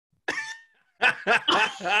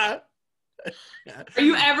Are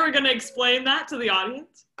you ever going to explain that to the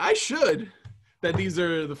audience? I should. That these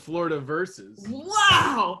are the Florida verses.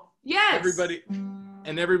 Wow. Yes.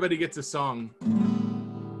 Everybody gets a song.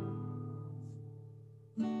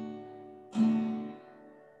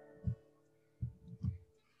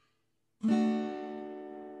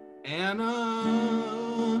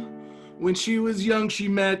 Anna, when she was young, she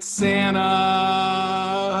met Santa.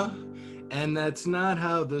 And that's not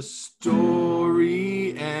how the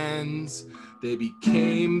story ends. They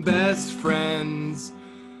became best friends.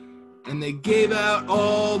 And they gave out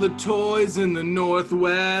all the toys in the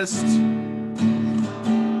Northwest.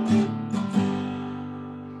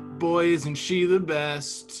 Boy, isn't she the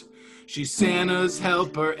best. She's Santa's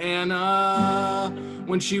helper, Anna.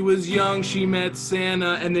 When she was young, she met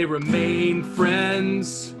Santa, and they remain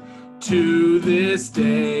friends to this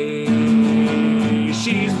day.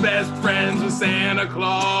 She's best friends with Santa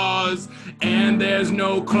Claus, and there's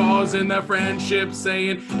no clause in their friendship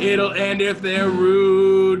saying it'll end if they're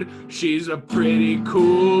rude. She's a pretty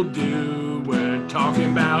cool dude. We're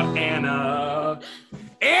talking about Anna.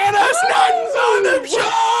 Anna Snedden's on the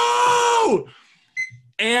show!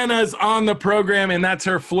 Anna's on the program, and that's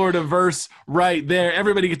her Florida verse right there.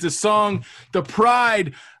 Everybody gets a song. The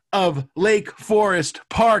pride of Lake Forest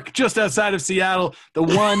Park, just outside of Seattle. The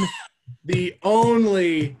one, the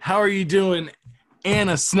only. How are you doing,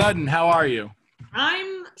 Anna Snedden? How are you?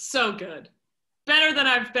 I'm so good. Better than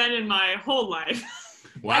I've been in my whole life.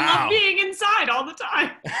 Wow. I love being inside all the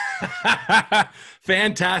time.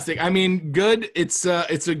 Fantastic. I mean, good. It's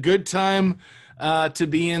a good time to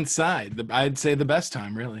be inside. I'd say the best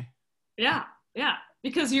time, really. Yeah.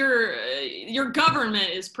 Because your government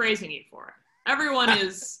is praising you for it. Everyone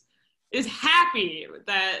is happy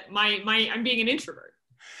that I'm being an introvert.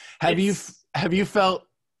 Have you felt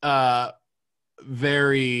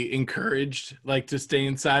very encouraged, like, to stay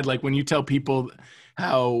inside? Like, when you tell people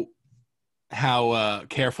how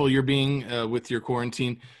careful you're being with your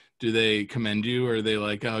quarantine, do they commend you, or are they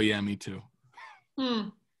like, oh yeah, me too?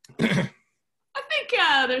 I think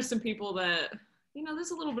there's some people that,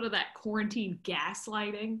 there's a little bit of that quarantine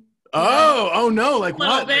gaslighting. Oh no, like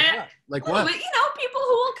what? Like what? People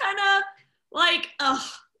who will kind of like,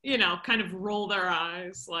 kind of roll their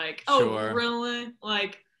eyes, like, oh, sure. Really?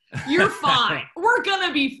 Like, you're fine. We're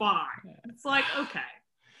gonna be fine. It's like, okay.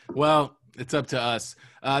 Well, it's up to us.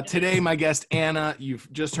 Today, my guest, Anna, you've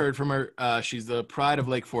just heard from her. She's the pride of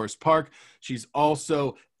Lake Forest Park. She's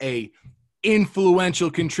also a influential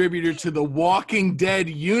contributor to the Walking Dead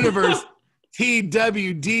universe,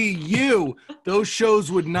 TWDU. Those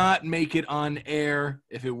shows would not make it on air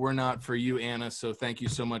if it were not for you, Anna. So thank you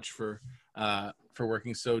so much for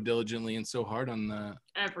working so diligently and so hard on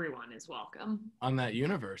everyone is welcome on that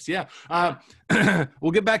universe. Yeah.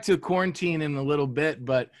 We'll get back to quarantine in a little bit,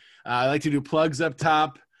 but I like to do plugs up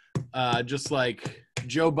top, just like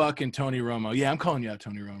Joe Buck and Tony Romo. Yeah, I'm calling you out,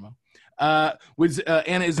 Tony Romo. Anna, is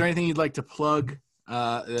there anything you'd like to plug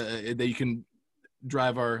that you can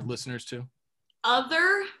drive our listeners to?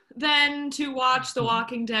 Other than to watch The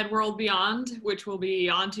Walking Dead World Beyond, which will be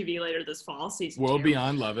on TV later this fall, season 2. World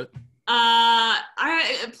Beyond, love it.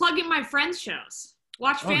 I plug in my friends' shows.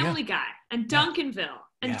 Watch Family Guy and Duncanville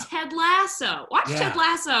and Ted Lasso. Watch Ted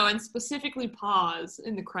Lasso and specifically pause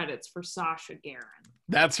in the credits for Sasha Garin.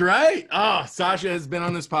 That's right. Oh, Sasha has been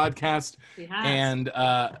on this podcast. She has. And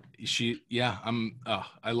I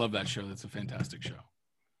love that show. That's a fantastic show.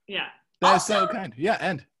 Yeah. That's so kind. Yeah,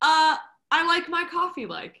 and I like my coffee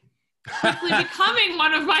quickly becoming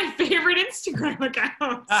one of my favorite Instagram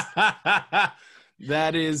accounts.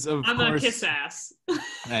 That is, of course. I'm a kiss ass.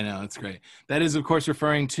 I know, it's great. That is, of course,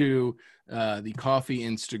 referring to the coffee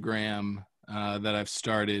Instagram that I've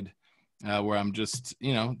started, where I'm just,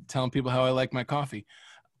 telling people how I like my coffee.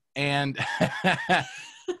 And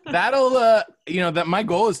that'll, that my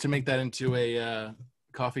goal is to make that into a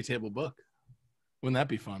coffee table book. Wouldn't that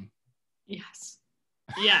be fun? Yes.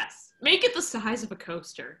 Make it the size of a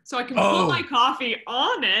coaster so I can put my coffee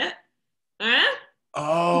on it.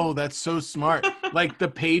 Oh, that's so smart. Like the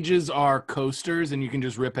pages are coasters and you can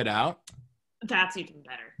just rip it out? That's even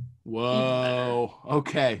better. Whoa.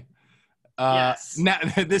 Okay. Yes. Now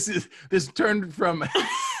this turned from a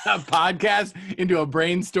podcast into a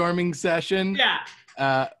brainstorming session.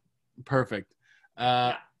 Yeah. Perfect.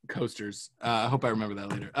 Coasters. I hope I remember that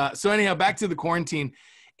later. So anyhow, back to the quarantine.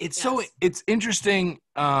 It's interesting.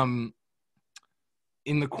 In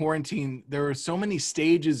the quarantine, there are so many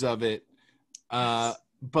stages of it.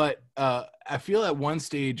 But I feel at one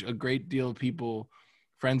stage, a great deal of people,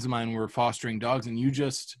 friends of mine, were fostering dogs, and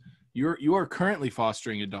you are currently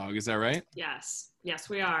fostering a dog. Is that right? Yes,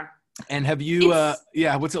 we are. And have you,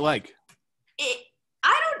 what's it like? I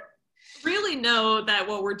don't really know that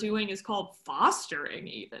what we're doing is called fostering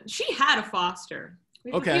even. She had a foster.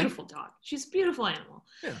 We have a beautiful dog. She's a beautiful animal.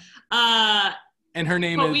 Yeah. And her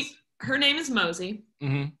name is? Her name is Mosey.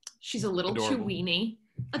 Mm-hmm. She's a little Chiweenie.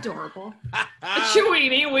 Adorable. A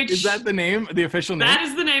Chiweenie, which... Is that the name, the official name? That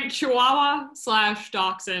is the name,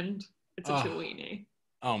 Chihuahua/Dachshund. It's a Chiweenie.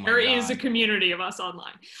 Oh my God. There is a community of us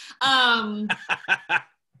online.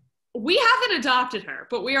 We haven't adopted her,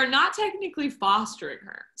 but we are not technically fostering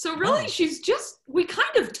her. So really, we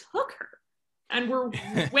kind of took her. And we're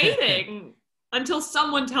waiting until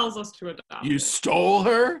someone tells us to adopt her. Stole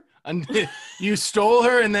her? You stole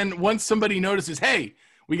her, and then once somebody notices, hey,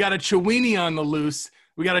 we got a Chiweenie on the loose,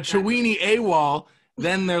 we got a Chiweenie AWOL,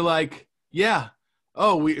 then they're like, yeah,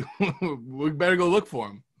 we better go look for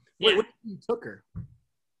him. Yeah. What you took her?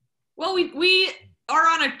 Well, we are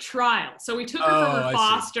on a trial, so we took her from her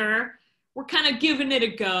foster. We're kind of giving it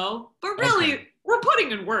a go, but really, we're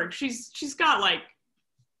putting in work. She's got like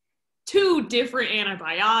 2 different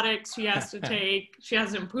antibiotics she has to take. She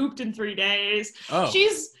hasn't pooped in 3 days.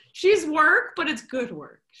 She's work, but it's good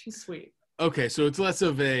work. She's sweet. Okay, so it's less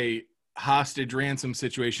of a hostage ransom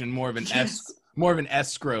situation, more of an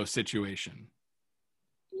escrow situation.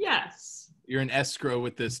 Yes. You're an escrow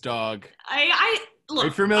with this dog. Look, are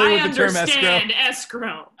you familiar with the term escrow? I understand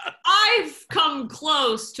escrow. I've come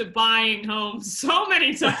close to buying homes so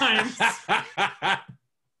many times.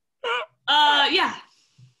 Yeah.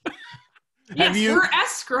 Yes, we're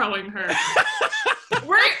escrowing her.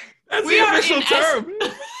 That's the official term.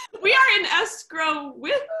 We are in escrow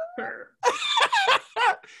with her.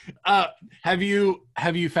 Have you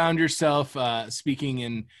found yourself speaking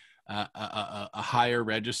in a higher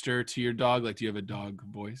register to your dog? Like, do you have a dog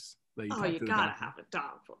voice? You gotta have a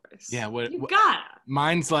dog voice. Yeah, you gotta.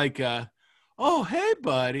 Mine's like, oh, hey,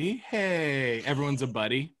 buddy. Hey, everyone's a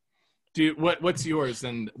buddy. What's yours?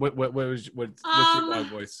 And what's your dog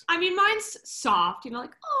voice? I mean, mine's soft,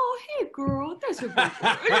 like, oh, hey, girl, that's a good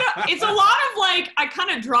girl. It's a lot of like, I kind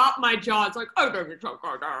of drop my jaw. It's like, oh,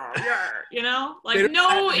 like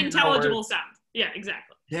no intelligible sound. Yeah,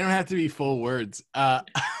 exactly. They don't have to be full words. Oh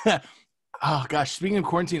gosh, speaking of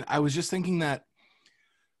quarantine, I was just thinking that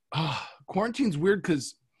quarantine's weird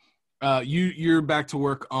because you're back to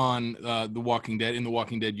work on The Walking Dead in the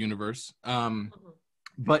Walking Dead universe.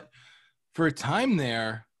 But for a time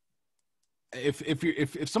there,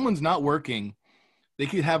 if someone's not working, they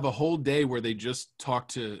could have a whole day where they just talk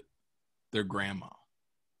to their grandma.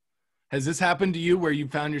 Has this happened to you where you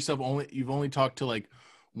found yourself you've only talked to like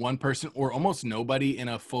one person or almost nobody in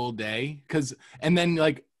a full day? And then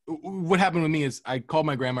like what happened with me is I called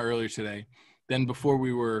my grandma earlier today. Then before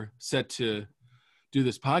we were set to do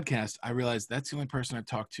this podcast, I realized that's the only person I've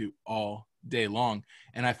talked to all day long.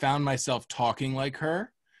 And I found myself talking like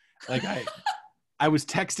her. Like I was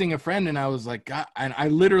texting a friend and I was like, God, and I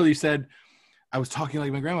literally said, I was talking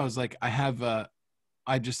like my grandma. I was like, I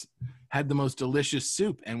just had the most delicious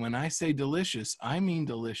soup. And when I say delicious, I mean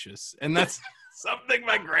delicious. And that's something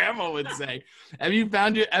my grandma would say. Have you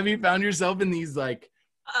found yourself in these like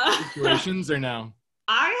situations or no?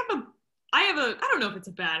 I don't know if it's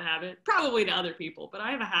a bad habit, probably to other people, but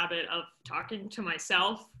I have a habit of talking to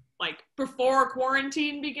myself like before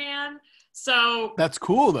quarantine began. So that's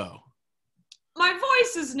cool though. My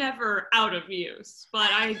voice is never out of use, but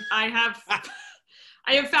I have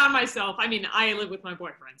found myself, I mean, I live with my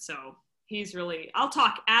boyfriend, so I'll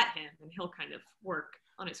talk at him and he'll kind of work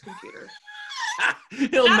on his computer.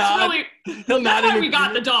 That's why we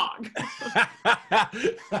got the dog.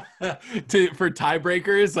 For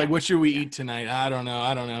tiebreakers, like what should we eat tonight? I don't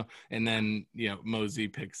know. And then Mosey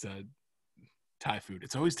picks Thai food.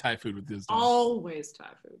 It's always Thai food with this dog. Always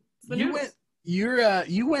Thai food.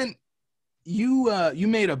 You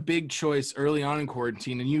made a big choice early on in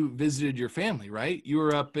quarantine, and you visited your family, right? You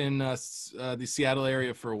were up in the Seattle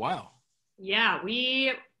area for a while. Yeah,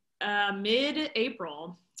 we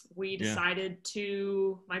mid-April. We decided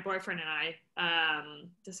my boyfriend and I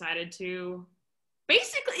decided to,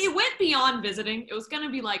 basically, it went beyond visiting. It was going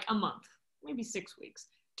to be like a month, maybe 6 weeks.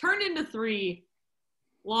 Turned into 3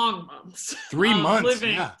 long months. 3 months,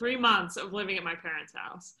 3 months of living at my parents'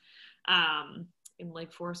 house in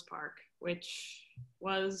Lake Forest Park, which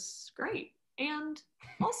was great. And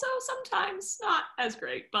also sometimes not as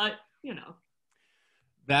great, but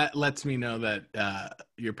That lets me know that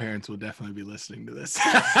your parents will definitely be listening to this.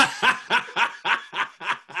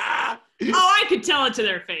 I could tell it to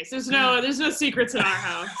their face. There's no secrets in our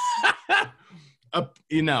house. I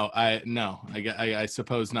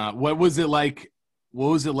suppose not. What was it like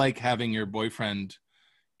having your boyfriend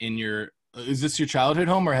in your Is this your childhood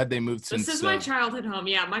home, or had they moved since? This is my childhood home.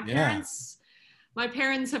 Yeah, my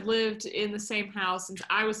parents have lived in the same house since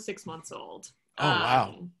I was 6 months old. Oh,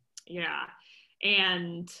 wow. Yeah,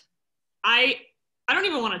 and I don't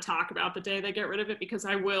even want to talk about the day they get rid of it because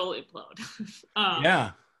I will implode.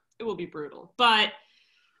 Yeah, it will be brutal. But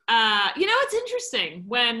it's interesting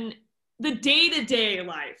when the day-to-day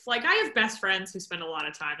life. Like, I have best friends who spend a lot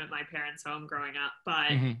of time at my parents' home growing up,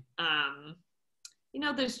 but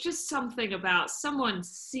there's just something about someone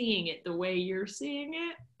seeing it the way you're seeing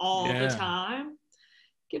it all the time.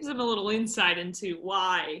 Gives them a little insight into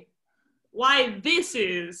why this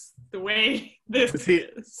is the way this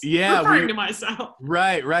is. Yeah. Referring to myself.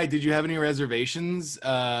 Right. Did you have any reservations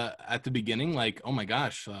at the beginning? Like, oh my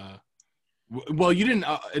gosh. Well, you didn't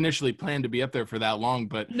initially plan to be up there for that long,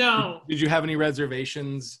 but no. Did you have any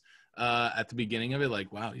reservations at the beginning of it?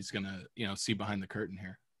 Like, wow, he's going to, see behind the curtain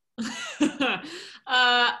here.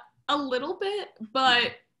 A little bit,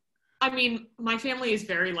 but I mean, my family is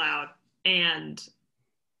very loud and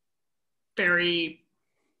very,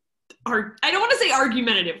 I don't want to say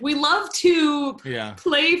argumentative. We love to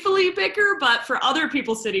playfully bicker, but for other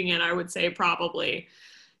people sitting in, I would say probably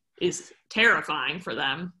is terrifying for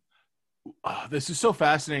them. This is so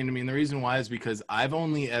fascinating to me. And the reason why is because I've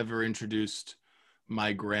only ever introduced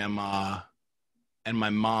my grandma and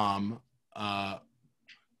my mom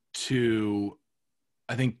to,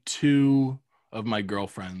 I think, 2 of my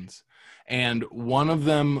girlfriends. And one of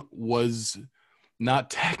them was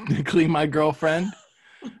not technically my girlfriend,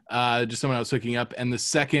 just someone I was hooking up. And the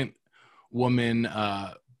second woman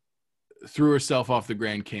threw herself off the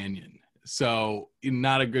Grand Canyon. So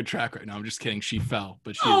not a good track right now. I'm just kidding. She fell,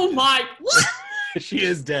 but she what? She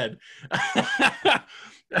is dead.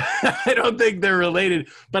 I don't think they're related,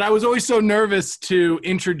 but I was always so nervous to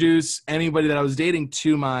introduce anybody that I was dating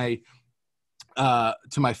to my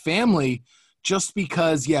family, just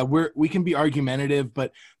because, we can be argumentative,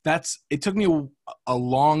 but it took me a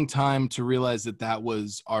long time to realize that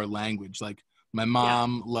was our language. Like, my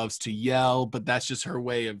mom loves to yell, but that's just her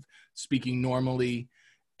way of speaking normally.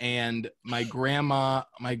 And my grandma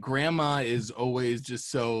is always just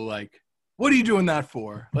so like, what are you doing that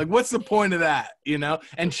for? Like, what's the point of that? And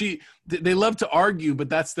they love to argue, but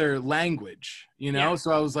that's their language, Yeah.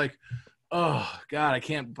 So I was like, oh God, I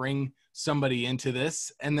can't bring somebody into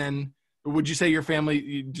this. And then did your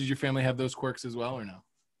family have those quirks as well, or no?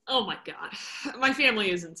 Oh my God. My family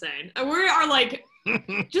is insane. We are like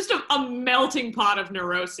just a melting pot of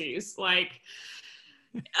neuroses. Like,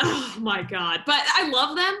 oh my God. But I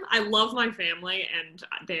love them. I love my family, and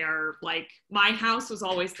they are like, my house was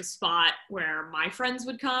always the spot where my friends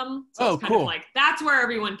would come. So it's kind of like, that's where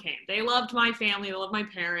everyone came. They loved my family. They loved my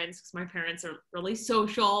parents, because my parents are really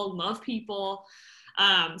social, love people.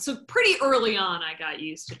 So pretty early on, I got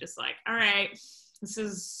used to just like, all right, this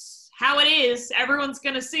is how it is. Everyone's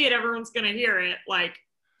going to see it. Everyone's going to hear it. Like,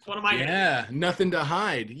 what am I going to do? Yeah, nothing to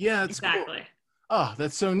hide. Yeah, it's exactly. Cool. Oh,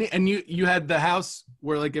 that's so neat. And you had the house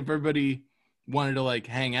where, like, if everybody wanted to, like,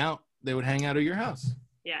 hang out, they would hang out at your house.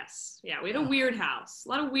 Yes. Yeah, we had a weird house. A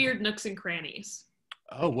lot of weird nooks and crannies.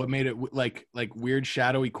 Oh, what made it, like weird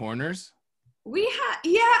shadowy corners? We had,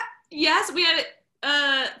 yes, we had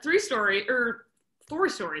 4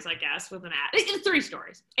 stories, I guess, with an attic. 3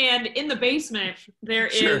 stories. And in the basement, there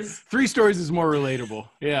is... 3 stories is more relatable.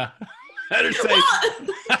 Yeah. I'd say,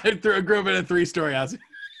 I grew up in a 3-story house.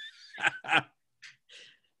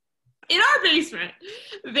 In our basement,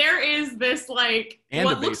 there is this, like, and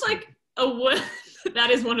what looks like a wood.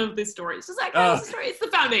 That is one of the stories. It's like, it's the story. It's the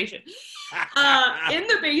foundation. In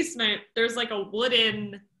the basement, there's like a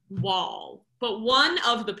wooden wall, but one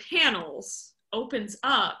of the panels opens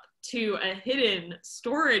up to a hidden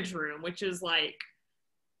storage room, which is like,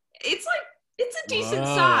 it's a decent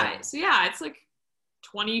size. Yeah, it's like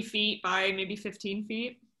 20 feet by maybe 15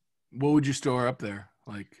 feet. What would you store up there?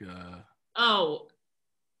 Like,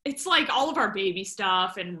 it's like all of our baby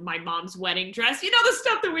stuff and my mom's wedding dress. The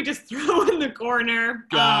stuff that we just throw in the corner.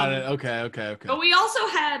 Got it. Okay. But we also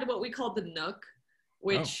had what we called the nook,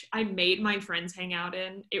 which I made my friends hang out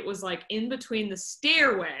in. It was like in between the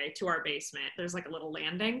stairway to our basement. There's like a little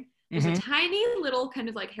landing. There's a tiny little kind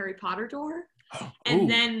of like Harry Potter door. And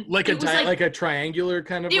then like a triangular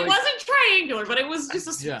kind of. It wasn't triangular, but it was just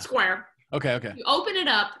a square. Okay. You open it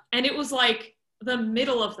up, and it was like the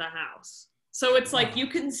middle of the house. So it's like you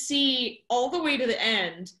can see all the way to the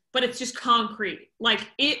end, but it's just concrete. Like,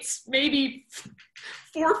 it's maybe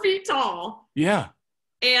 4 feet tall. Yeah.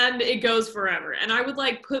 And it goes forever. And I would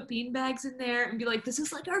like put beanbags in there and be like, this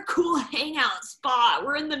is like our cool hangout spot.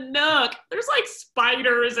 We're in the nook. There's like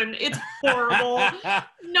spiders and it's horrible.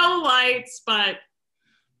 No lights, but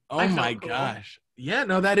Oh my gosh. Yeah,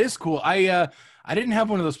 no, that is cool. I didn't have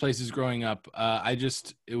one of those places growing up.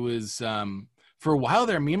 It was for a while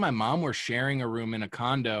there, me and my mom were sharing a room in a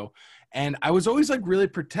condo, and I was always like really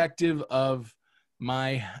protective of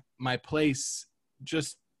my place,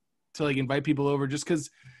 just to like invite people over, just because,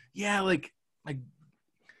 yeah, like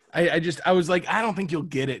I was like, I don't think you'll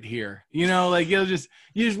get it here, like you just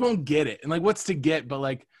won't get it, and like what's to get, but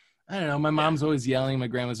like I don't know, my mom's always yelling, my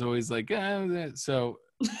grandma's always like, so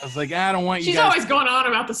I was like, I don't want you. She's always going on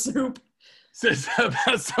about the soup. So it's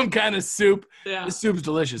about some kind of soup. Yeah. This soup's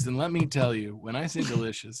delicious. And let me tell you, when I say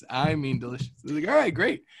delicious, I mean delicious. Like, all right,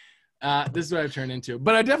 great. This is what I've turned into.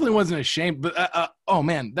 But I definitely wasn't ashamed. But oh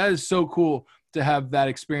man, that is so cool to have that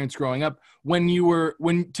experience growing up.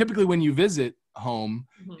 Typically when you visit home,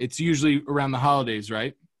 it's usually around the holidays,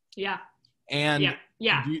 right? Yeah. And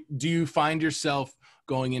do you find yourself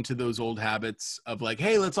going into those old habits of like,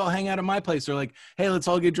 hey, let's all hang out at my place, or like, hey, let's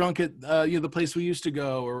all get drunk at the place we used to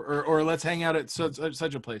go, or let's hang out at such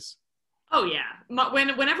a place? Oh yeah.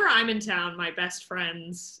 Whenever I'm in town, my best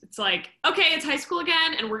friends, it's like, okay, it's high school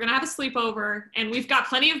again, and we're gonna have a sleepover, and we've got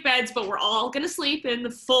plenty of beds, but we're all gonna sleep in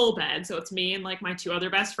the full bed. So it's me and like my two other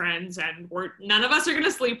best friends, and none of us are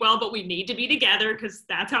gonna sleep well, but we need to be together because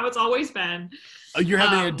that's how it's always been. Oh, you're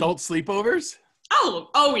having adult sleepovers?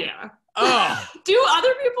 Oh yeah. Oh. Do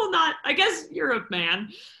other people not? I guess you're a man.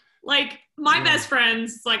 Like my best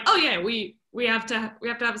friends, like, oh yeah, we have to have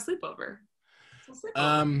a sleepover.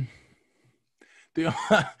 The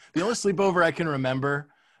only sleepover I can remember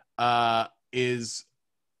is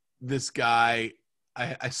this guy.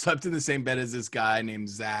 I slept in the same bed as this guy named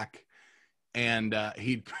Zach, and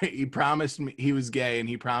he promised me he was gay, and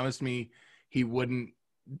he promised me he wouldn't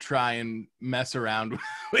try and mess around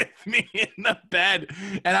with me in the bed,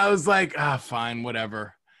 and I was like, fine,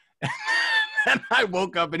 whatever. And I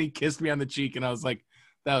woke up and he kissed me on the cheek, and I was like,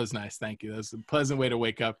 that was nice, thank you. That was a pleasant way to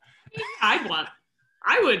wake up. I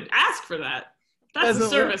would ask for that. That's a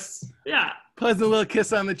service. Yeah, pleasant little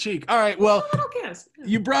kiss on the cheek. All right, well, a little kiss.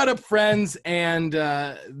 You brought up friends, and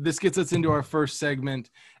this gets us into our first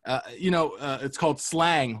segment. It's called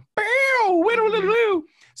slang.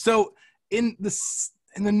 So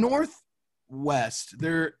in the Northwest,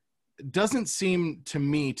 there doesn't seem to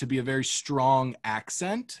me to be a very strong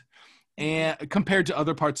accent, and compared to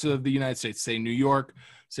other parts of the United States, say New York,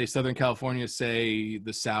 say Southern California, say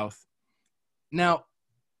the South. Now,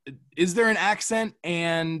 is there an accent,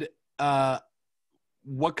 and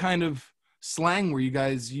what kind of slang were you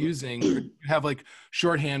guys using? Or do you have like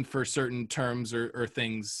shorthand for certain terms or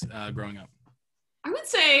things growing up? I would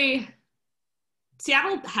say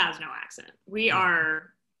Seattle has no accent.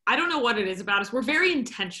 I don't know what it is about us. We're very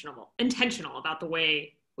intentional about the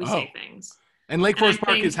way we say things. And Lake Forest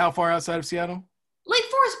Park is how far outside of Seattle? Lake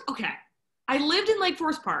Forest, okay. I lived in Lake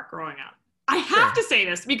Forest Park growing up. I have to say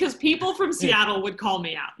this because people from Seattle would call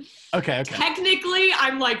me out. Okay. Technically,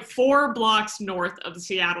 I'm like 4 blocks north of the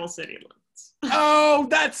Seattle city limits. Oh,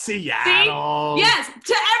 that's Seattle. See? Yes,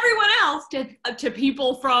 to everyone else, to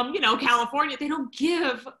people from, California, they don't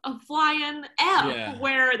give a flying F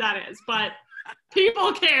where that is, but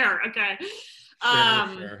people care, okay?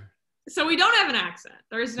 Sure. So we don't have an accent.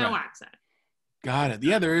 There is no accent. Got it.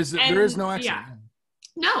 Yeah, there is no accent. Yeah.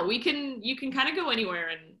 No, you can kind of go anywhere,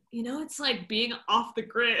 and it's like being off the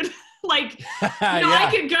grid. Like, I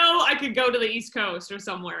could go to the East Coast or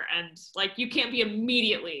somewhere, and like you can't be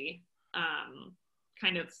immediately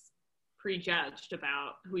kind of prejudged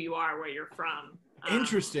about who you are, where you're from.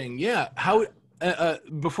 Interesting. Yeah. How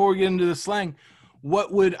before we get into the slang,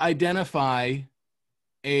 what would identify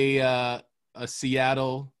a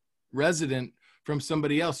Seattle resident from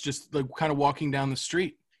somebody else, just like kind of walking down the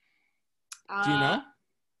street? Do you know?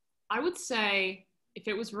 I would say if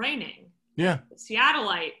it was raining, the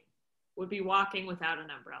Seattleite would be walking without an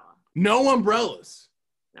umbrella. No umbrellas.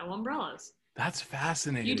 No umbrellas. That's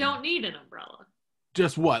fascinating. You don't need an umbrella.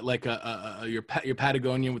 Just what, like your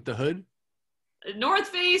Patagonia with the hood? North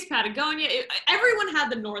Face, Patagonia. Everyone had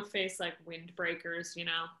the North Face like windbreakers,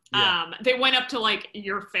 Yeah. They went up to like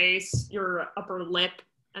your face, your upper lip,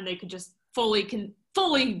 and they could just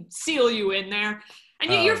fully seal you in there, and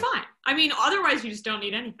you're fine. I mean, otherwise you just don't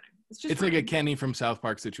need anything. It's like a Kenny from South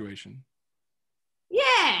Park situation.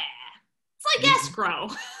 Yeah, it's like escrow.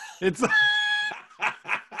 It's.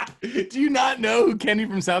 Do you not know who Kenny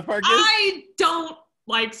from South Park is? I don't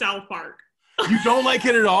like South Park. You don't like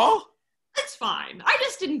it at all? It's fine. I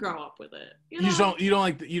just didn't grow up with it. You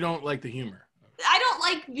don't like the humor. I don't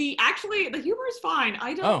like the humor is fine.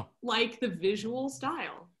 I don't like the visual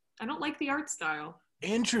style. I don't like the art style.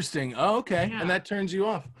 Interesting. Oh, okay. Yeah. And that turns you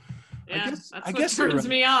off. Yeah, I guess turns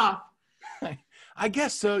me off. I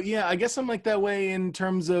guess so. Yeah, I guess I'm like that way in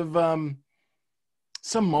terms of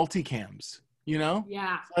some multicams. You know,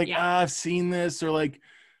 Yeah. like Yeah. I've seen this, or like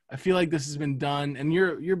I feel like this has been done. And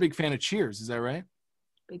you're a big fan of Cheers, is that right?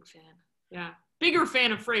 Big fan. Yeah. Bigger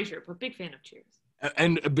fan of Frasier, but big fan of Cheers.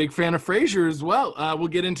 And a big fan of Frasier as well. We'll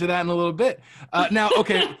get into that in a little bit. Now,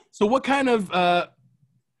 okay, so what kind of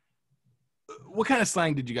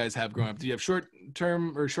slang did you guys have growing up? Do you have short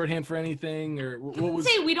term or shorthand for anything, or what was?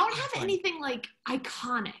 Say we don't have anything like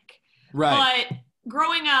iconic, right? But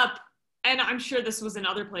growing up, and I'm sure this was in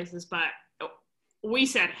other places, but we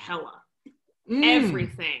said hella.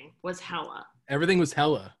 Everything was hella. Everything was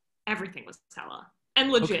hella. Everything was hella. And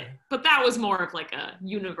legit, but that was more of like a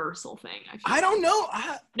universal thing. I don't know.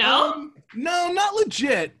 No, no, not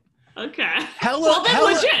legit. Okay. Hella. Well, then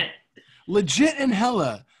hella, legit and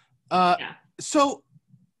hella. Yeah. So,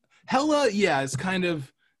 hella, yeah, is kind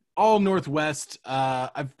of all Northwest.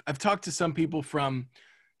 I've talked to some people from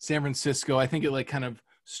San Francisco. I think it like kind of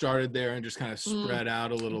started there and just kind of spread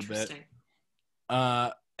out a little bit.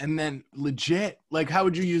 And then legit. Like, how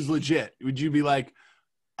would you use legit? Would you be like,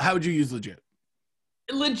 how would you use legit?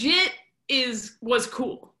 Legit was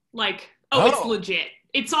cool. Like, it's legit.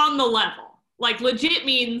 It's on the level. Like, legit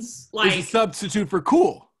means like it's a substitute for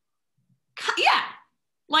cool. Yeah.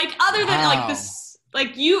 Like, other than like this,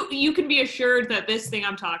 like you can be assured that this thing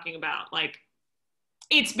I'm talking about, like,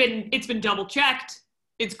 it's been double checked.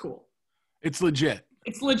 It's cool. It's legit.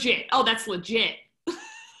 It's legit. Oh, that's legit.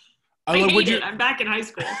 I hate it. I'm back in high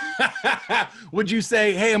school. Would you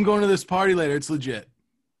say, hey, I'm going to this party later? It's legit.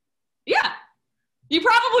 Yeah. You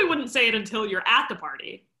probably wouldn't say it until you're at the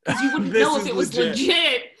party, because you wouldn't know if it was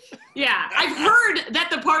legit. Yeah. I've heard that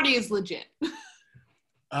the party is legit.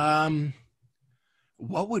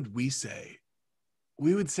 What would we say?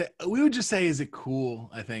 We would just say, is it cool?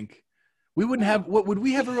 I think we wouldn't have, would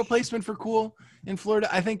we have a replacement for cool in Florida?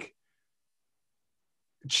 I think,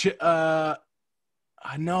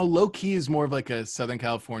 no, low key is more of like a Southern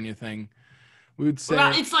California thing. We would say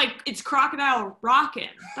it's crocodile rockin'.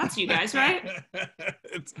 That's you guys, right?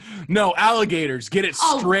 No, alligators. Get it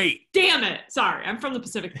straight. Damn it. Sorry, I'm from the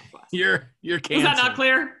Pacific Northwest. You're canceled. Was that not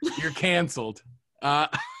clear? You're canceled.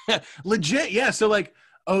 Legit, yeah. So like,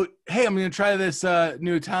 oh, hey, I'm gonna try this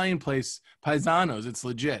new Italian place, Paisanos. It's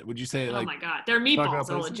legit. Would you say like? Oh my god, their meatballs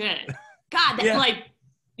are legit. God, that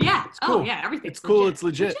yeah. It's cool. Oh yeah, everything's it's cool. Legit. It's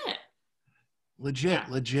legit. Yeah.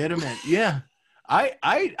 Legitimate. Yeah.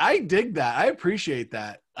 I dig that. I appreciate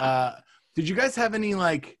that. Did you guys have any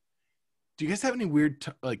like? Do you guys have any weird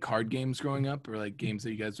like card games growing up, or like games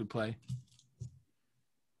that you guys would play?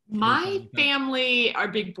 My family are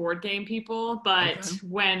big board game people, but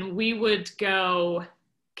when we would go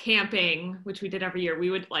camping, which we did every year,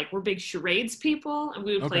 we're big charades people, and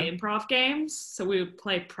we would play improv games. So we would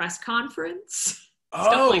play press conference,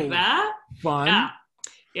 stuff like that. Fun.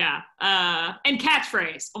 Yeah. And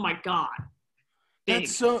catchphrase. Oh my God. Big.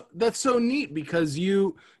 That's so neat, because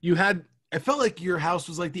you had, I felt like your house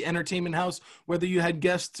was like the entertainment house, whether you had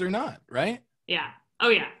guests or not, right? Yeah. Oh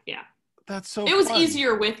yeah. Yeah. That's so It was fun.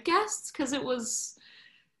 easier with guests because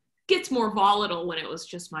gets more volatile when it was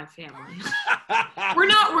just my family.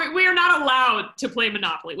 we are not allowed to play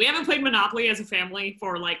Monopoly. We haven't played Monopoly as a family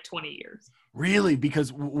for like 20 years. Really?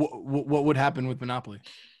 Because what would happen with Monopoly?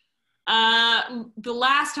 The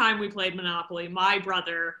last time we played Monopoly, my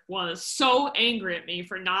brother was so angry at me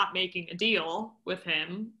for not making a deal with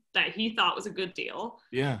him that he thought was a good deal.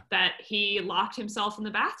 Yeah. That he locked himself in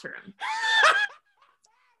the bathroom.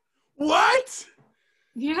 What?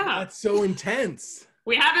 Yeah. That's so intense.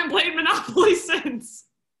 We haven't played Monopoly since.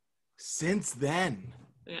 Since then.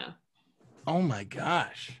 Yeah. Oh my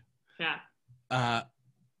gosh. Yeah.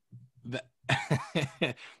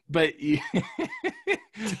 But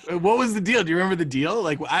what was the deal? Do you remember the deal?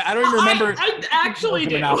 Like, I don't even remember. I actually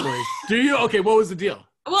do. Monopoly. Do you? Okay, what was the deal?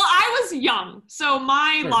 Well, I was young, so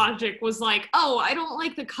my logic was like, oh, I don't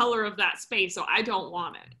like the color of that space, so I don't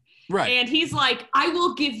want it. Right. And he's like, I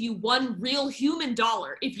will give you $1 real human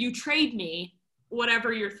dollar if you trade me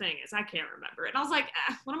whatever your thing is. I can't remember it. And I was like,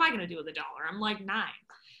 what am I going to do with $1? I'm like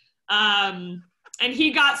 9. And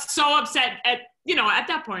he got so upset at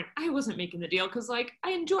that point, I wasn't making the deal because like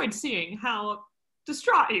I enjoyed seeing how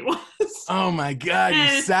distraught he was. Oh my God,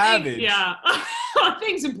 you savage.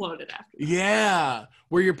 Things imploded after. Yeah.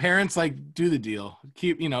 Were your parents like, do the deal?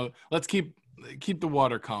 Let's keep the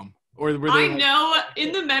water calm. Or were they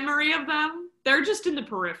in the memory of them, they're just in the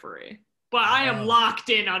periphery. But I am locked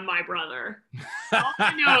in on my brother. All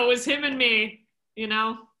I know was him and me, It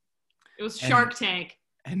was Shark Tank.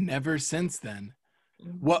 And never since then.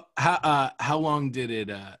 What? How long did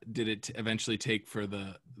it eventually take for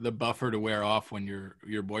the buffer to wear off when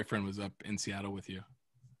your boyfriend was up in Seattle with you?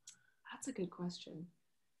 That's a good question.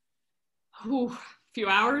 Ooh, a few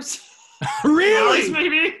hours. Really? Few hours,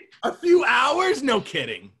 maybe. A few hours? No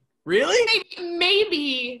kidding. Really?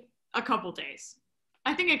 Maybe a couple days.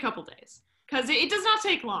 I think a couple days, because it does not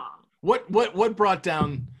take long. What brought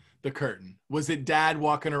down the curtain? Was it dad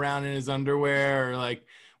walking around in his underwear, or like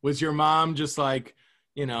was your mom just like,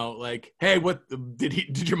 like, hey, what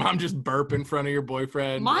did your mom just burp in front of your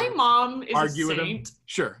boyfriend? My mom is argue a saint. With him?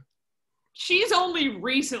 Sure. She's only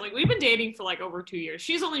recently, we've been dating for like over 2 years.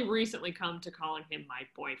 She's only recently come to calling him my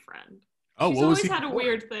boyfriend. Oh, She's always had a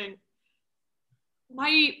weird thing.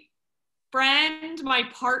 My friend, my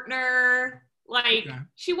partner, like, okay.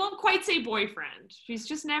 She won't quite say boyfriend. She's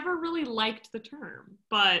just never really liked the term.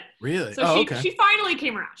 But really, so she finally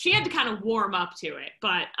came around. She had to kind of warm up to it,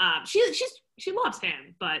 but she loves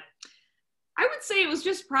him. But I would say it was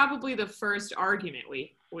just probably the first argument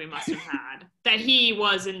we must have had that he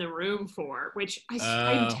was in the room for, which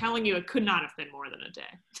I'm telling you, it could not have been more than a day.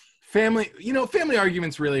 Family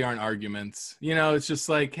arguments really aren't arguments. It's just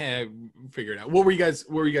like, hey, figure it out. What were you guys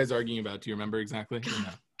arguing about? Do you remember exactly?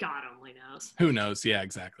 No? God only knows. Who knows? Yeah,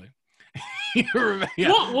 exactly.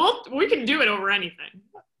 Yeah. We can do it over anything.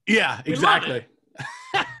 Yeah, exactly.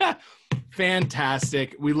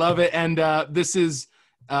 Fantastic. We love it. And this is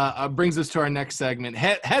brings us to our next segment,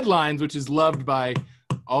 headlines, which is loved by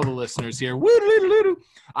all the listeners here.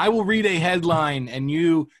 I will read a headline, and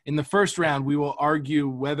you, in the first round, we will argue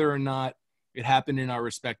whether or not it happened in our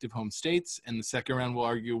respective home states. And the second round, we'll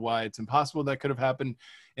argue why it's impossible that could have happened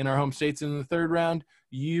in our home states. And in the third round,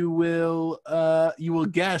 you will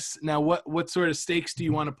guess. Now, what sort of stakes do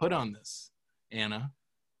you want to put on this, Anna?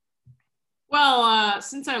 Well,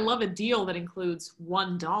 since I love a deal that includes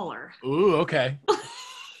 $1. Ooh, okay.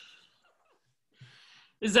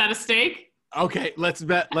 Is that a stake? Okay, let's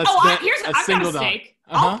bet. I've got a stake.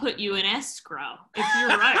 I'll put you in escrow if you're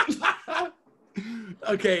right.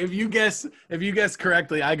 Okay, if you guess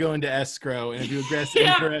correctly, I go into escrow, and if you guess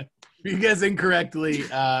incorrectly,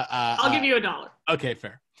 I'll give you $1. Okay,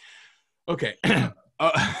 fair. Okay,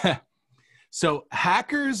 so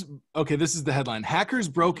hackers. Okay, this is the headline: hackers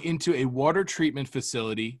broke into a water treatment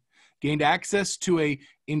facility, gained access to a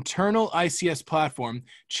internal ICS platform,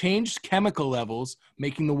 changed chemical levels,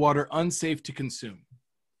 making the water unsafe to consume.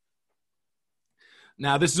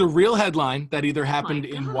 Now, this is a real headline that either happened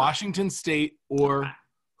in Washington State or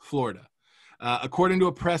Florida. According to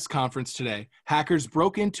a press conference today, hackers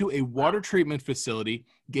broke into a water treatment facility,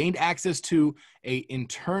 gained access to an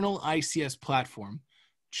internal ICS platform,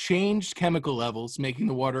 changed chemical levels, making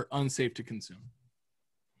the water unsafe to consume.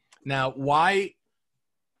 Now, why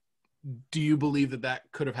do you believe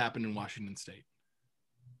that could have happened in Washington State?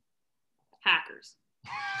 Hackers.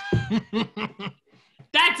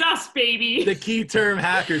 That's us, baby. The key term,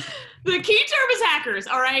 hackers. The key term is hackers,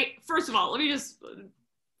 all right? First of all, let me just,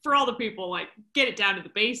 for all the people, like, get it down to the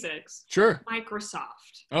basics. Sure.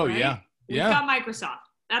 Microsoft. Oh, right? Yeah. We've got Microsoft.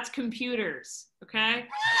 That's computers, okay?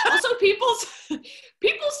 Also, people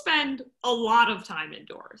spend a lot of time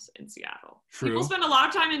indoors in Seattle. True. People spend a lot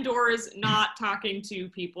of time indoors not talking to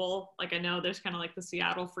people. Like, I know there's kind of like the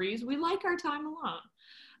Seattle freeze. We like our time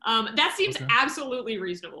alone. That seems absolutely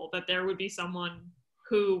reasonable that there would be someone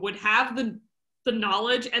who would have the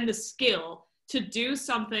knowledge and the skill to do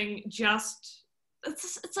something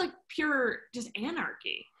it's like pure just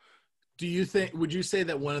anarchy. Would you say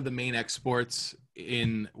that one of the main exports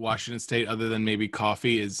in Washington State, other than maybe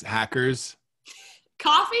coffee, is hackers?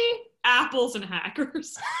 Coffee, apples, and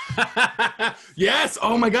hackers. Yes.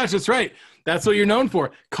 Oh my gosh, that's right. That's what you're known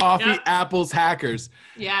for. Coffee, apples, hackers.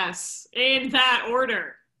 Yes. In that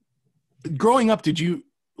order. Growing up, do you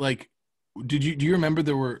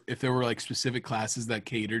remember if there were like specific classes that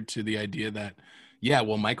catered to the idea that,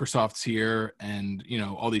 Microsoft's here and,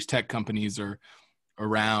 all these tech companies are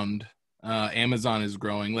around, Amazon is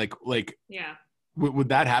growing, would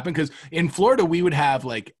that happen? Because in Florida, we would have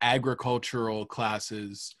like agricultural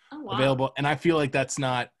classes available. And I feel like that's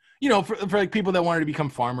not, for like people that wanted to become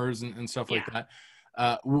farmers and stuff like that.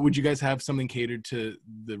 Would you guys have something catered to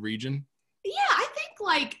the region? Yeah, I think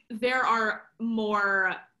like there are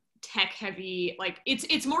more tech heavy, like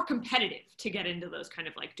it's more competitive to get into those kind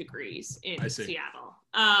of like degrees in Seattle.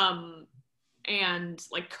 And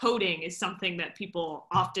like coding is something that people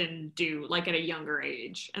often do like at a younger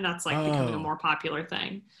age, and that's like becoming a more popular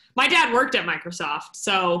thing. My dad worked at Microsoft,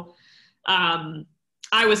 so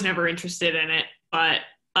I was never interested in it, but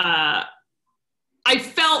I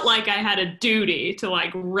felt like I had a duty to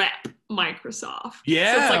like rep Microsoft.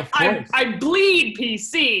 Yeah, so it's like of course. I bleed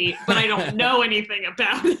PC, but I don't know anything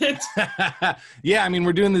about it. Yeah, I mean,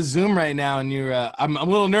 we're doing the Zoom right now, and I'm a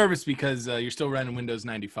little nervous because you're still running Windows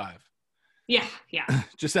 95. Yeah.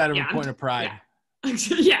 Just out of a point of pride. Yeah.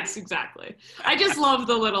 Yes, exactly. I just love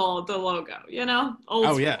the logo, you know? Old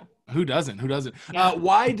school. Yeah. Who doesn't? Yeah.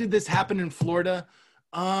 Why did this happen in Florida?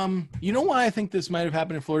 You know why I think this might have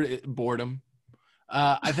happened in Florida? Boredom.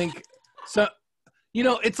 I think so. You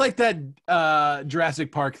know, it's like that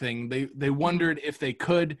Jurassic Park thing. They wondered if they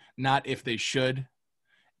could, not if they should.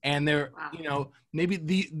 And they're, you know,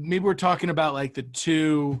 maybe we're talking about like the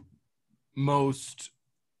two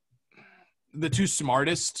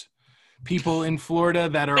smartest people in Florida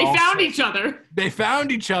that are found each other. They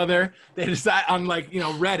found each other. They decide on like, you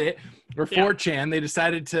know, Reddit or 4chan, they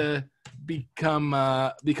decided to become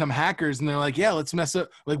hackers, and they're like, yeah, let's mess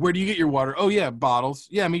up. Like, where do you get your water? Oh yeah, bottles.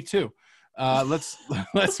 Yeah, me too. Let's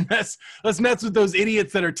mess with those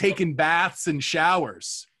idiots that are taking baths and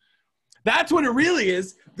showers. That's what it really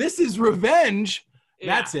is. This is revenge.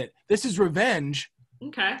 Yeah. That's it. This is revenge.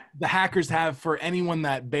 Okay. The hackers have for anyone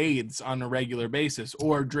that bathes on a regular basis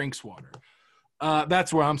or drinks water.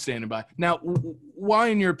 That's where I'm standing by. Now, why,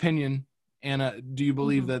 in your opinion, Anna, do you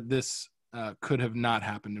believe that this could have not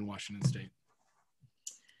happened in Washington State?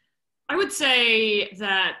 I would say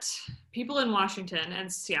that people in Washington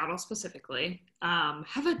and Seattle specifically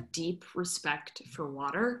have a deep respect for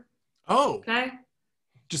water. Oh. Okay.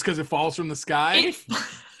 Just because it falls from the sky?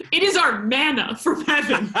 It is our manna from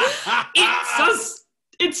heaven.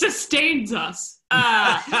 It sustains us.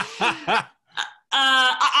 I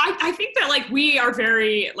think that like we are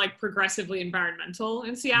very like progressively environmental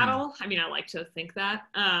in Seattle. I mean, I like to think that.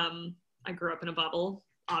 I grew up in a bubble,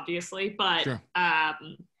 obviously, but sure.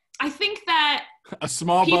 I think that a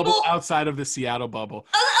small bubble outside of the Seattle bubble.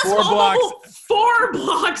 4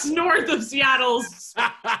 blocks north of Seattle's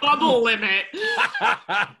bubble limit.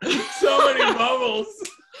 So many bubbles.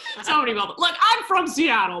 So many bubbles. Like, I'm from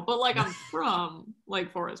Seattle, but like I'm from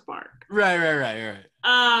like Forest Park. Right.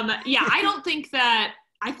 Yeah,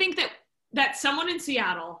 I think that someone in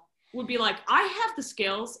Seattle would be like, I have the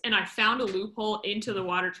skills and I found a loophole into the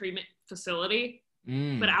water treatment facility,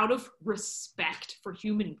 but out of respect for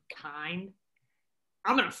humankind,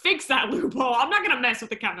 I'm going to fix that loophole. I'm not going to mess with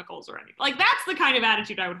the chemicals or anything. Like, that's the kind of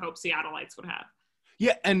attitude I would hope Seattleites would have.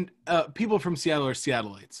 Yeah, and people from Seattle are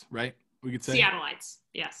Seattleites, right? We could say Seattleites,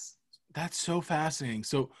 yes. That's so fascinating.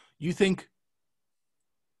 So you think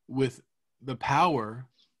with the power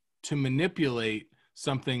to manipulate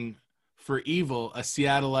something for evil, a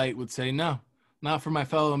Seattleite would say, no, not for my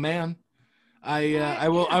fellow man. I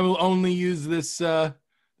will only use this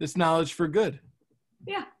knowledge for good.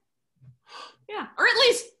 Yeah. Or at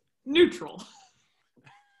least neutral.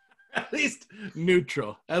 At least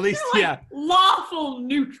neutral. At least, like yeah. Lawful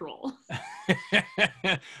neutral.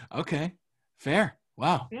 Okay. Fair.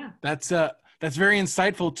 Wow. Yeah. That's very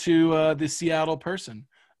insightful to the Seattle person.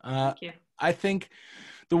 Thank you. I think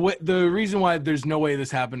the reason why there's no way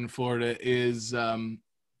this happened in Florida is I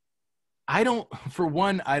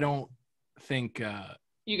don't think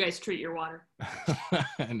you guys treat your water.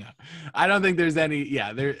 No, I don't think there's any.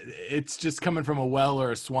 Yeah, it's just coming from a well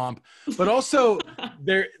or a swamp. But also,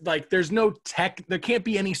 there's no there can't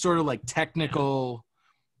be any sort of like technical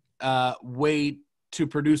way to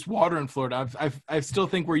produce water in Florida. I still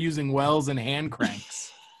think we're using wells and hand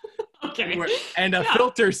cranks. Okay. And a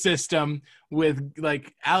filter system with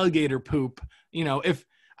like alligator poop. You know, if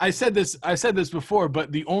I said this before,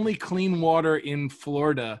 but the only clean water in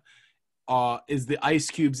Florida is the ice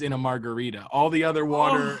cubes in a margarita. All the other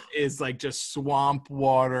water is like just swamp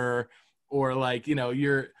water, or like, you know,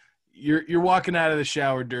 you're walking out of the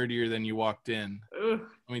shower dirtier than you walked in. Ugh.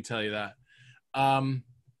 Let me tell you that.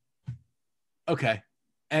 Okay.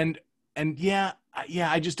 And yeah,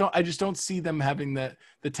 I just don't see them having the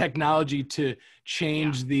technology to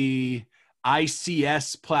change the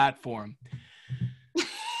ICS platform.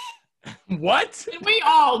 What? We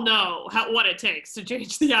all know what it takes to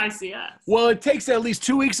change the ICS. Well, it takes at least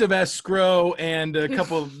 2 weeks of escrow and a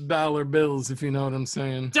couple of dollar bills, if you know what I'm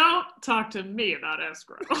saying. Don't talk to me about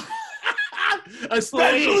escrow.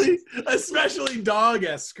 especially dog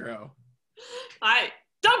escrow.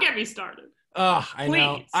 Don't get me started. Oh, I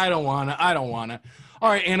know. I don't wanna. All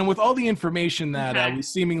right, Anna. With all the information that we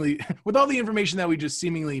just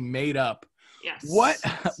seemingly made up. Yes.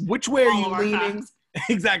 Which way are you leaning?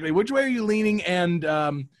 Exactly. Which way are you leaning? And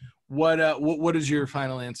what is your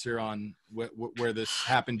final answer on where this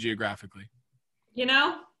happened geographically? You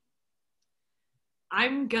know,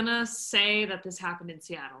 I'm gonna say that this happened in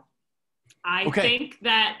Seattle. I think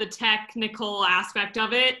that the technical aspect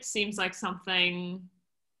of it seems like something,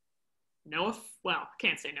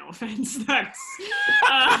 can't say no offense. That's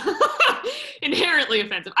inherently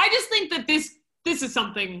offensive. I just think that this is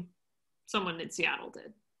something someone in Seattle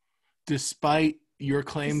did. Despite your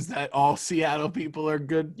claims that all Seattle people are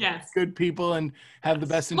good people and have the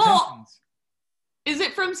best intentions. Well, is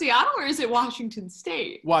it from Seattle or is it Washington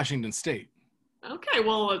State? Washington State. Okay,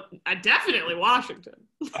 well, definitely Washington.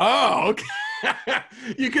 Oh, okay.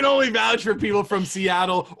 You can only vouch for people from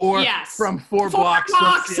Seattle or from four blocks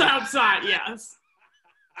outside, yes.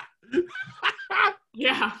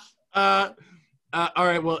 Yeah. All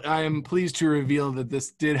right, well, I am pleased to reveal that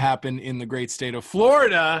this did happen in the great state of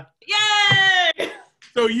Florida. Yay!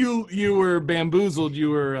 So you were bamboozled, you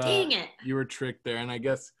were dang it. You were tricked there, and I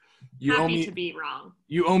guess you owe me to be wrong.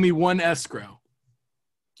 You owe me one escrow.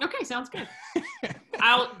 Okay, sounds good.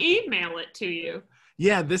 I'll email it to you.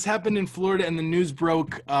 Yeah, this happened in Florida, and the news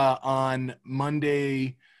broke on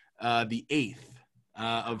Monday, the 8th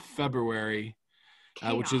of February,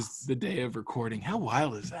 which is the day of recording. How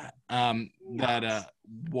wild is that? That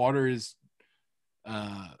water is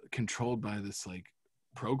controlled by this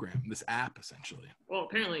program, this app, essentially. Well,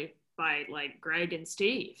 apparently by Greg and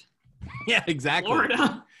Steve. Yeah, exactly.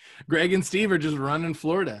 Florida. Greg and Steve are just running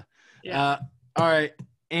Florida. Yeah. All right.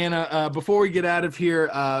 Anna, before we get out of here,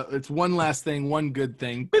 it's one last thing, one good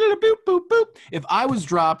thing. If I was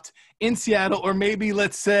dropped in Seattle, or maybe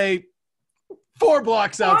let's say 4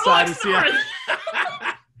 blocks outside of Seattle,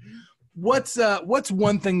 what's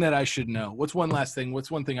one thing that I should know? What's one last thing? What's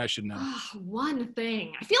one thing I should know? One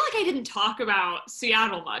thing. I feel like I didn't talk about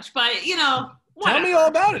Seattle much, but whatever. Tell me all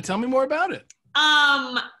about it. Tell me more about it.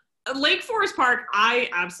 Lake Forest Park. I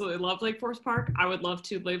absolutely love Lake Forest Park. I would love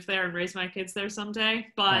to live there and raise my kids there someday.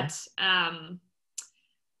 But I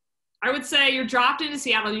would say you're dropped into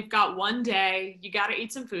Seattle. You've got one day. You got to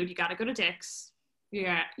eat some food. You got to go to Dick's.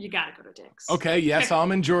 Yeah, you got to go to Dick's. Okay, yes,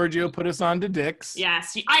 Almond Giorgio put us on to Dick's.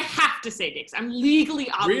 Yes, I have to say Dick's. I'm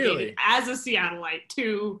legally obligated as a Seattleite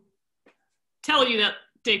to tell you that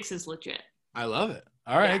Dick's is legit. I love it.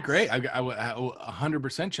 All right, great. I will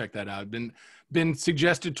 100% check that out. Been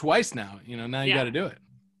suggested twice now. Now you got to do it.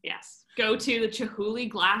 Yes. Go to the Chihuly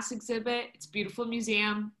Glass exhibit. It's a beautiful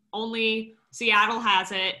museum. Only Seattle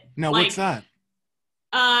has it. Now, what's that?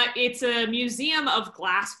 It's a museum of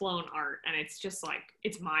glass-blown art, and it's just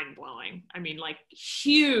it's mind-blowing. I mean,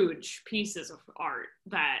 huge pieces of art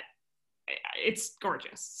that it's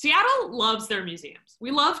gorgeous. Seattle loves their museums.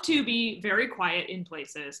 We love to be very quiet in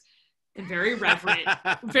places and very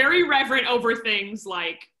reverent over things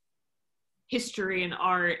like history and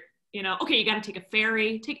art. Okay, you got to take a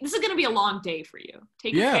ferry. This is going to be a long day for you.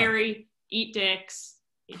 Take a ferry, eat Dick's.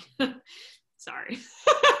 Sorry.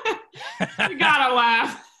 You gotta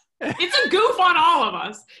laugh. It's a goof on all of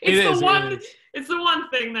us. It's the one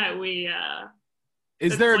thing that we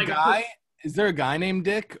Is there a guy? Is there a guy named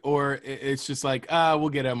Dick, or it's just we'll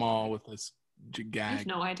get him all with this gag? I have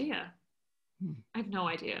no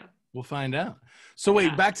idea. We'll find out. So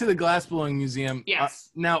wait, back to the glass-blowing museum. Yes.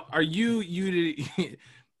 Now, are you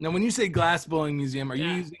now when you say glass-blowing museum, are you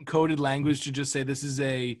using coded language to just say this is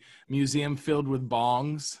a museum filled with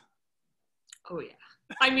bongs? Oh yeah.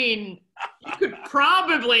 I mean, you could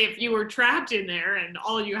probably, if you were trapped in there and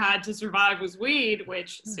all you had to survive was weed,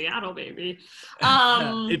 which Seattle, baby.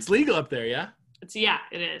 It's legal up there, yeah?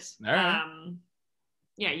 It is. All right.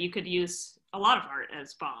 Yeah, you could use a lot of art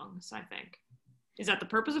as bongs, I think. Is that the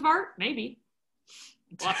purpose of art? Maybe.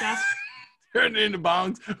 We'll have to ask. Turn it into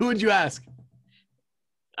bongs. Who would you ask?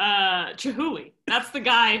 Chihuly. That's the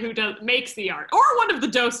guy who makes the art, or one of the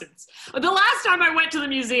docents. The last time I went to the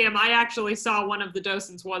museum, I actually saw one of the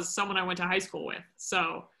docents was someone I went to high school with.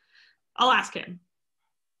 So I'll ask him.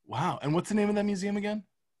 Wow. And what's the name of that museum again?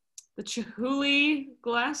 The Chihuly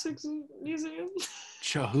Glass Museum.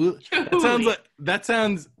 Chihuly. That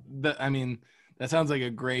sounds like a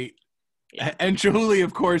great. Yeah. And Chihuly,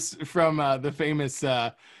 of course, from the famous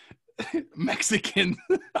Mexican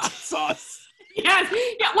hot sauce. Yes.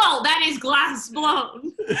 Yeah. Well, that is glass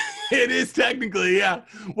blown. It is technically, yeah.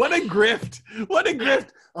 What a grift. What a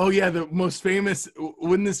grift. Oh, yeah. The most famous,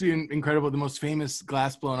 wouldn't this be incredible? The most famous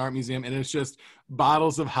glass blown art museum. And it's just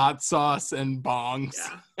bottles of hot sauce and bongs.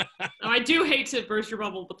 Yeah. Oh, I do hate to burst your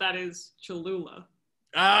bubble, but that is Cholula.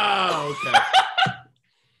 Oh, okay.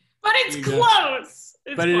 But it's close.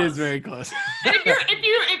 It is very close. And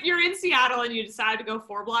if you're in Seattle and you decide to go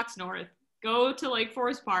 4 blocks north, go to Lake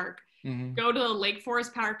Forest Park. Mm-hmm. Go to the Lake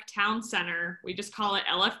Forest Park Town Center. We just call it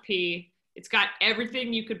LFP. It's got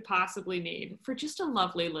everything you could possibly need for just a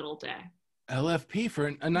lovely little day. LFP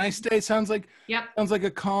for a nice day. Sounds like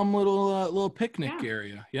a calm little picnic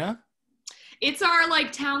area. Yeah. It's our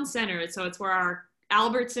like town center, so it's where our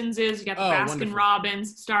Albertsons is. You got the Baskin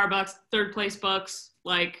Robbins, Starbucks, Third Place Books,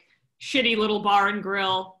 like shitty little bar and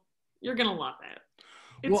grill. You're gonna love it.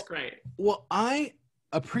 It's great. Well, I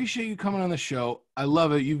appreciate you coming on the show. I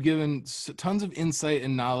love it. You've given tons of insight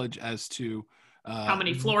and knowledge as to how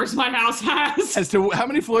many floors my house has. As to how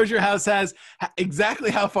many floors your house has, exactly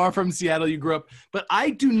how far from Seattle you grew up. But I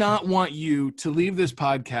do not want you to leave this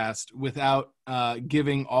podcast without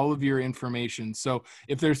giving all of your information. So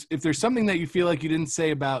if there's something that you feel like you didn't say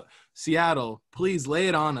about Seattle, please lay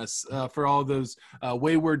it on us for all those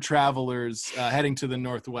wayward travelers heading to the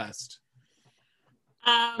Northwest.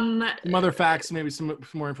 Some other facts, maybe some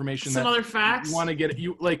more information. Some other facts. You want to get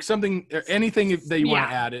you like something, anything that you want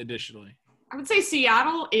to add additionally. I would say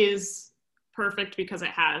Seattle is perfect because it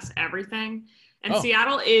has everything. And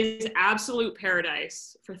Seattle is absolute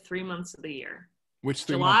paradise for 3 months of the year. Which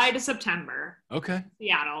 3 months? July to September. Okay.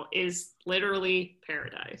 Seattle is literally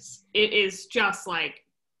paradise. It is just like,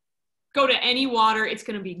 go to any water, it's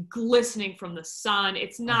going to be glistening from the sun.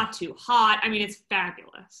 It's not too hot. I mean, it's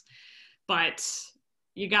fabulous. But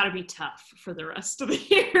you got to be tough for the rest of the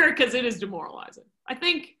year because it is demoralizing. I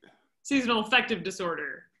think seasonal affective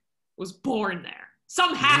disorder was born there.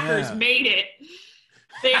 Some hackers made it.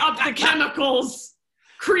 They upped the chemicals,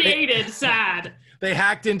 created sad. They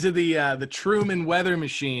hacked into the Truman weather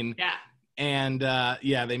machine. Yeah. And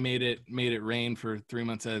they made it rain for 3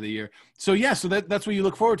 months out of the year. So so that's what you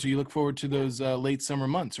look forward to. You look forward to those late summer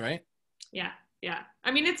months, right? Yeah.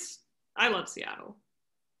 I mean, I love Seattle.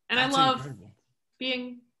 And that's I love incredible.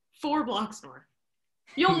 Being 4 blocks north.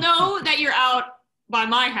 You'll know that you're out by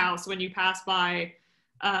my house when you pass by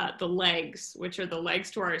the Legs, which are the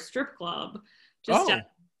legs to our strip club, just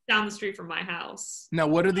down the street from my house. Now,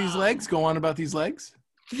 what are these legs? Go on about these legs.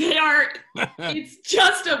 They are, it's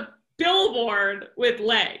just a billboard with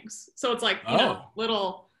legs. So it's like, you know,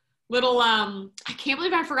 little, I can't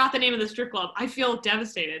believe I forgot the name of the strip club. I feel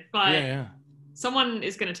devastated, but someone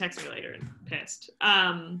is going to text me later and pissed.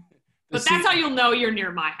 But that's how you'll know you're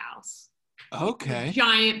near my house. Okay. A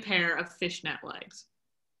giant pair of fishnet legs.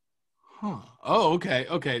 Huh. Oh, okay.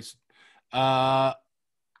 I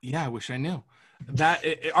wish I knew. That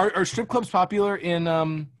are strip clubs popular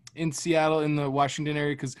in Seattle, in the Washington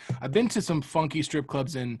area? Because I've been to some funky strip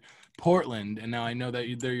clubs in Portland, and now I know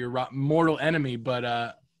that they're your mortal enemy.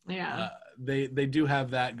 But they do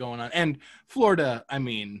have that going on. And Florida, I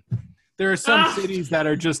mean, there are some cities that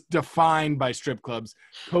are just defined by strip clubs.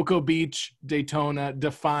 Cocoa Beach, Daytona,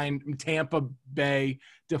 defined. Tampa Bay,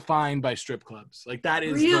 defined by strip clubs. Like that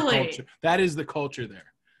is the culture. That is the culture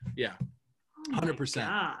there. Yeah, 100%.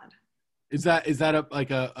 God. Is that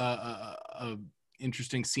a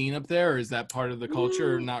interesting scene up there, or is that part of the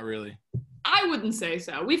culture, or not really? I wouldn't say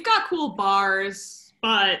so. We've got cool bars,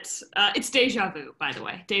 but it's Deja Vu, by the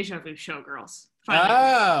way. Deja Vu Showgirls.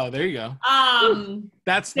 Oh, there you go.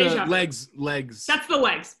 That's the legs. That's the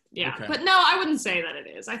legs. Yeah. Okay. But no, I wouldn't say that it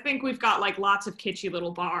is. I think we've got like lots of kitschy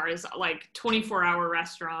little bars, like 24-hour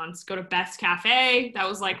restaurants. Go to Beth's Cafe. That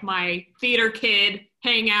was like my theater kid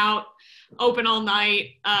hangout, open all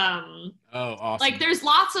night. Awesome. Like there's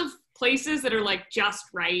lots of places that are like just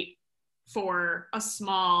right for a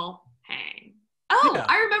small hang.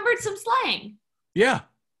 I remembered some slang. Yeah.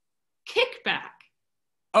 Kickback.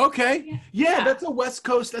 Okay. Yeah, that's a West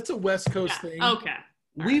Coast thing. Okay.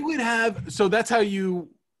 We would have, so that's how you,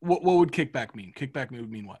 what would kickback mean? Kickback would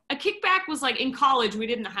mean what? A kickback was like in college, we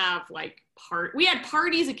didn't have like we had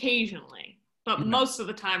parties occasionally, but most of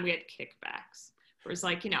the time we had kickbacks. Where it's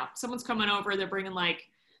like, you know, someone's coming over, they're bringing like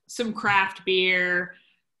some craft beer.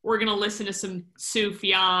 We're going to listen to some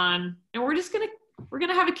Sufjan, and we're going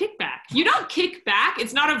to have a kickback. You don't kick back.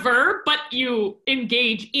 It's not a verb, but you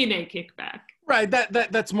engage in a kickback. Right.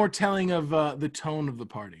 That's more telling of the tone of the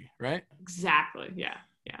party, right? Exactly. Yeah.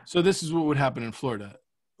 So this is what would happen in Florida.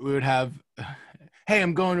 We would have, hey,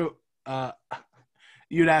 I'm going to,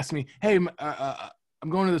 you'd ask me, hey, I'm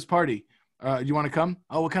going to this party. Do you want to come?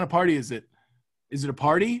 Oh, what kind of party is it? Is it a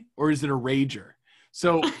party or is it a rager?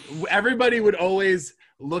 So everybody would always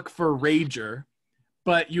look for rager,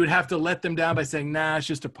 but you would have to let them down by saying, nah, it's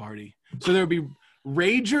just a party. So there would be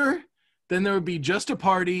rager, then there would be just a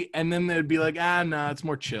party, and then they'd be like, nah, it's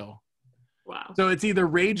more chill. Wow. So it's either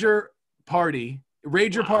rager party,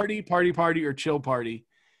 party, or chill party.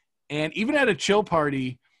 And even at a chill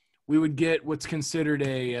party, we would get what's considered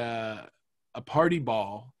a party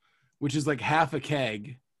ball, which is like half a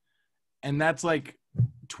keg. And that's like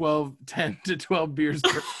 10 to 12 beers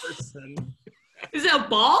per person. Is it a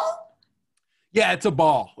ball? Yeah, it's a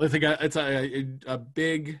ball. It's a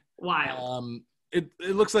big wild. It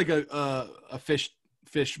looks like a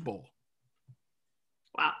fish bowl.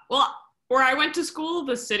 Wow. Well, where I went to school,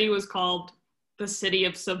 the city was called the City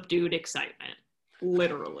of Subdued Excitement,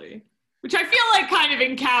 literally, which I feel like kind of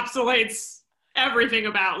encapsulates everything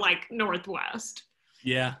about like Northwest.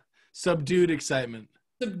 Yeah, subdued excitement.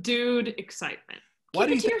 Subdued excitement. Why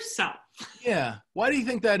Keep it to yourself. Yeah. Why do you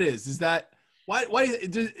think that is? Is that why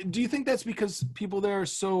do you think that's because people there are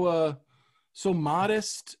so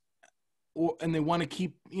modest, and they want to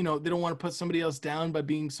keep, they don't want to put somebody else down by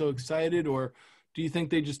being so excited, or do you think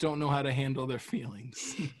they just don't know how to handle their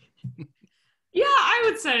feelings? Yeah, I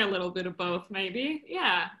would say a little bit of both, maybe.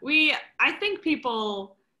 Yeah. I think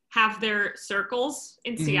people have their circles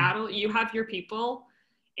in Seattle. You have your people,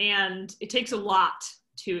 and it takes a lot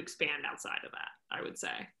to expand outside of that, I would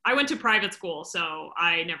say. I went to private school, so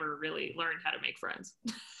I never really learned how to make friends.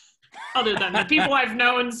 Other than the people I've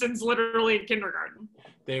known since literally kindergarten.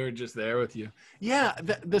 They were just there with you. Yeah,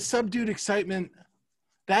 the subdued excitement,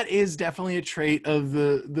 that is definitely a trait of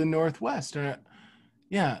the Northwest.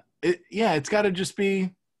 It's got to just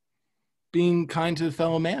be being kind to the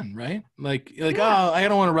fellow man, right? Like, yeah. Oh, I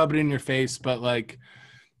don't want to rub it in your face, but like,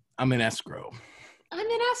 I'm in escrow.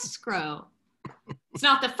 It's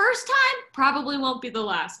not the first time, probably won't be the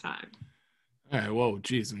last time. All right, whoa,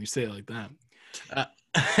 geez, when you say it like that.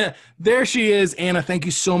 There she is, Anna. Thank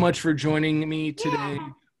you so much for joining me today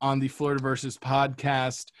on the Florida Versus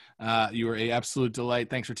podcast. You were an absolute delight.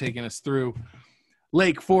 Thanks for taking us through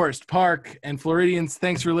Lake, Forest, Park, and Floridians.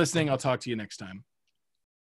 Thanks for listening. I'll talk to you next time.